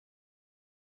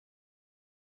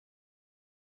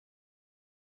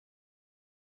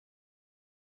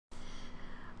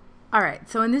Alright,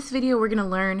 so in this video we're going to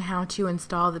learn how to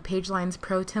install the Pagelines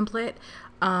Pro template.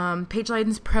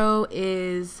 Pagelines Pro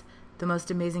is the most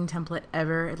amazing template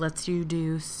ever. It lets you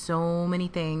do so many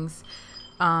things.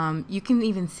 You can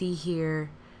even see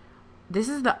here, this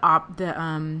is the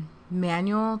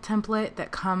manual template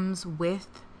that comes with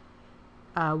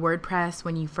WordPress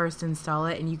when you first install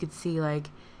it, and you could see like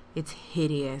it's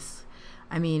hideous.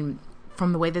 I mean,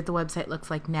 from the way that the website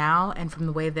looks like now and from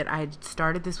the way that I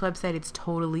started this website, it's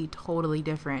totally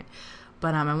different.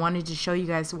 But I wanted to show you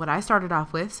guys what I started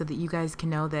off with so that you guys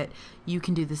can know that you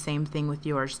can do the same thing with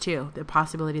yours too. The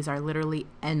possibilities are literally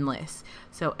endless.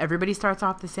 So everybody starts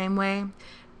off the same way.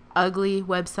 Ugly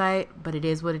website, but it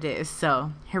is what it is.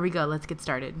 So here we go. Let's get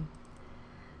started.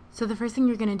 So the first thing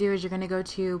you're going to do is you're going to go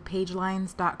to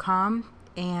pagelines.com,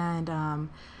 and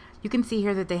you can see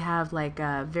here that they have like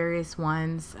various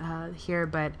ones here,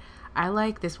 but I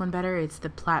like this one better. It's the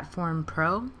Platform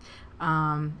Pro.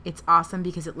 It's awesome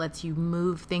because it lets you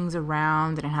move things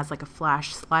around, and it has like a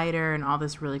flash slider and all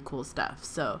this really cool stuff.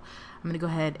 So I'm going to go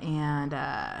ahead and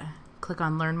click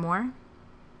on Learn More.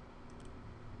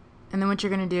 And then what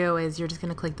you're going to do is you're just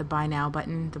going to click the Buy Now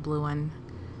button, the blue one.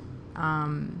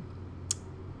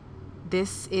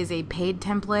 This is a paid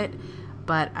template,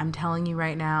 but I'm telling you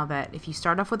right now that if you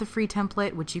start off with a free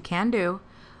template, which you can do,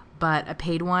 but a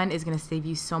paid one is going to save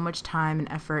you so much time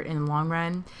and effort in the long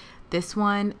run. This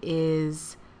one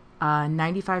is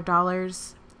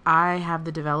 $95. I have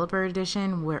the developer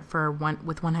edition with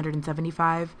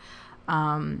 175.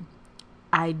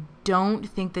 I don't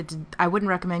think that I wouldn't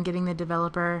recommend getting the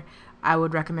developer. I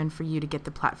would recommend for you to get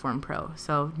the Platform Pro.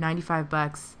 So 95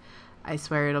 bucks. I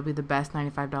swear it'll be the best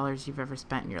 $95 you've ever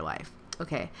spent in your life.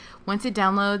 Okay, once it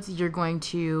downloads, you're going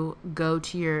to go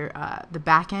to your the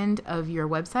back end of your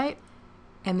website,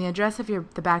 and the address of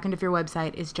the back end of your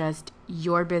website is just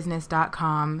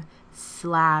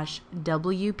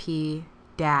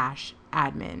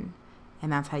yourbusiness.com/wp-admin,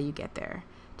 and that's how you get there.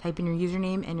 Type in your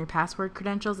username and your password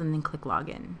credentials, and then click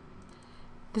login.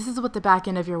 This is what the back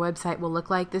end of your website will look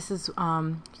like. This is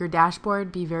your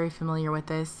dashboard. Be very familiar with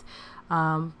this.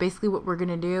 Basically what we're going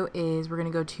to do is we're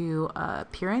going to go to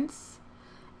Appearance,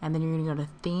 and then you're going to go to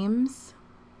Themes,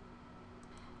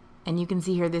 and you can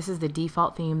see here this is the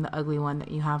default theme, the ugly one that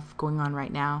you have going on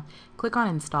right now. Click on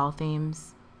Install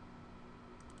Themes.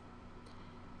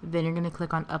 Then you're going to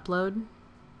click on Upload,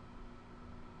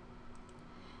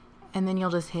 and then you'll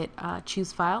just hit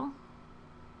Choose File.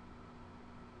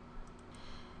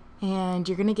 And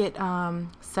you're going to get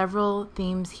several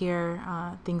themes here,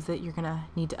 things that you're going to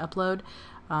need to upload.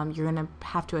 You're going to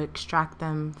have to extract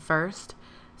them first.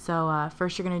 So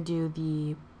first you're going to do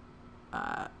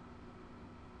the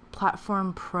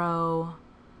Platform Pro.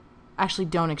 Actually,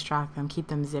 don't extract them. Keep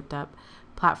them zipped up.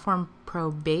 Platform Pro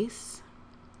Base.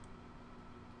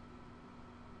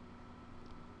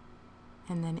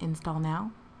 And then Install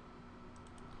Now.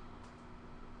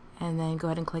 And then go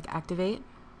ahead and click Activate.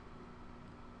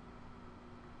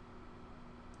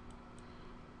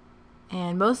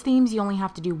 And most themes you only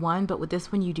have to do one, but with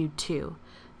this one you do two.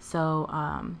 So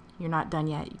you're not done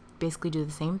yet. You basically do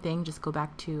the same thing. Just go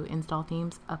back to Install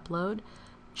Themes, Upload,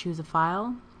 choose a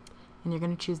file, and you're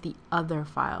going to choose the other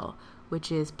file,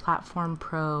 which is Platform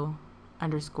Pro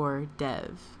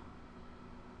 _dev,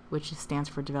 which stands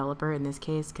for developer in this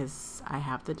case because I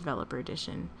have the developer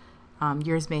edition.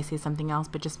 Yours may say something else,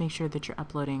 but just make sure that you're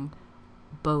uploading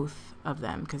both of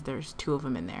them because there's two of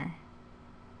them in there.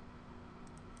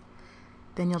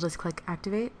 Then you'll just click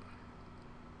Activate.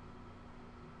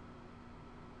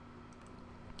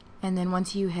 And then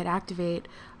once you hit Activate,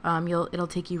 it'll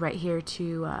take you right here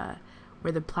to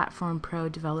where the Platform Pro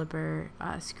developer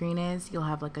screen is. You'll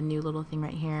have like a new little thing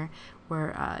right here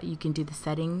where you can do the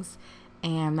settings,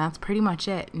 and that's pretty much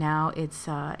it. Now it's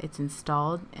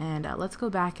installed, and let's go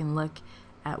back and look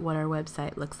at what our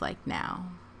website looks like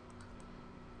now.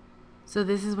 So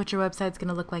this is what your website's going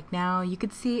to look like now. You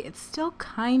could see it's still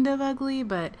kind of ugly,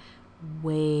 but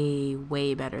way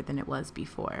better than it was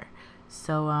before.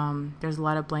 So there's a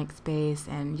lot of blank space,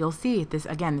 and you'll see this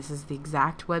again. This is the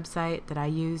exact website that I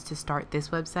used to start this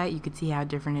website. You could see how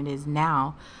different it is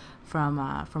now from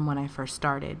when I first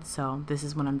started. So this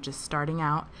is when I'm just starting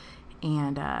out,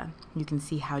 and you can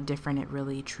see how different it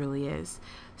really truly is.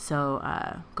 So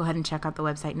go ahead and check out the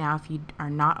website now if you are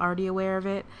not already aware of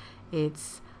it.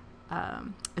 It's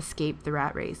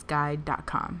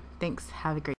escapetheratraceguide.com. Thanks.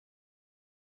 Have a great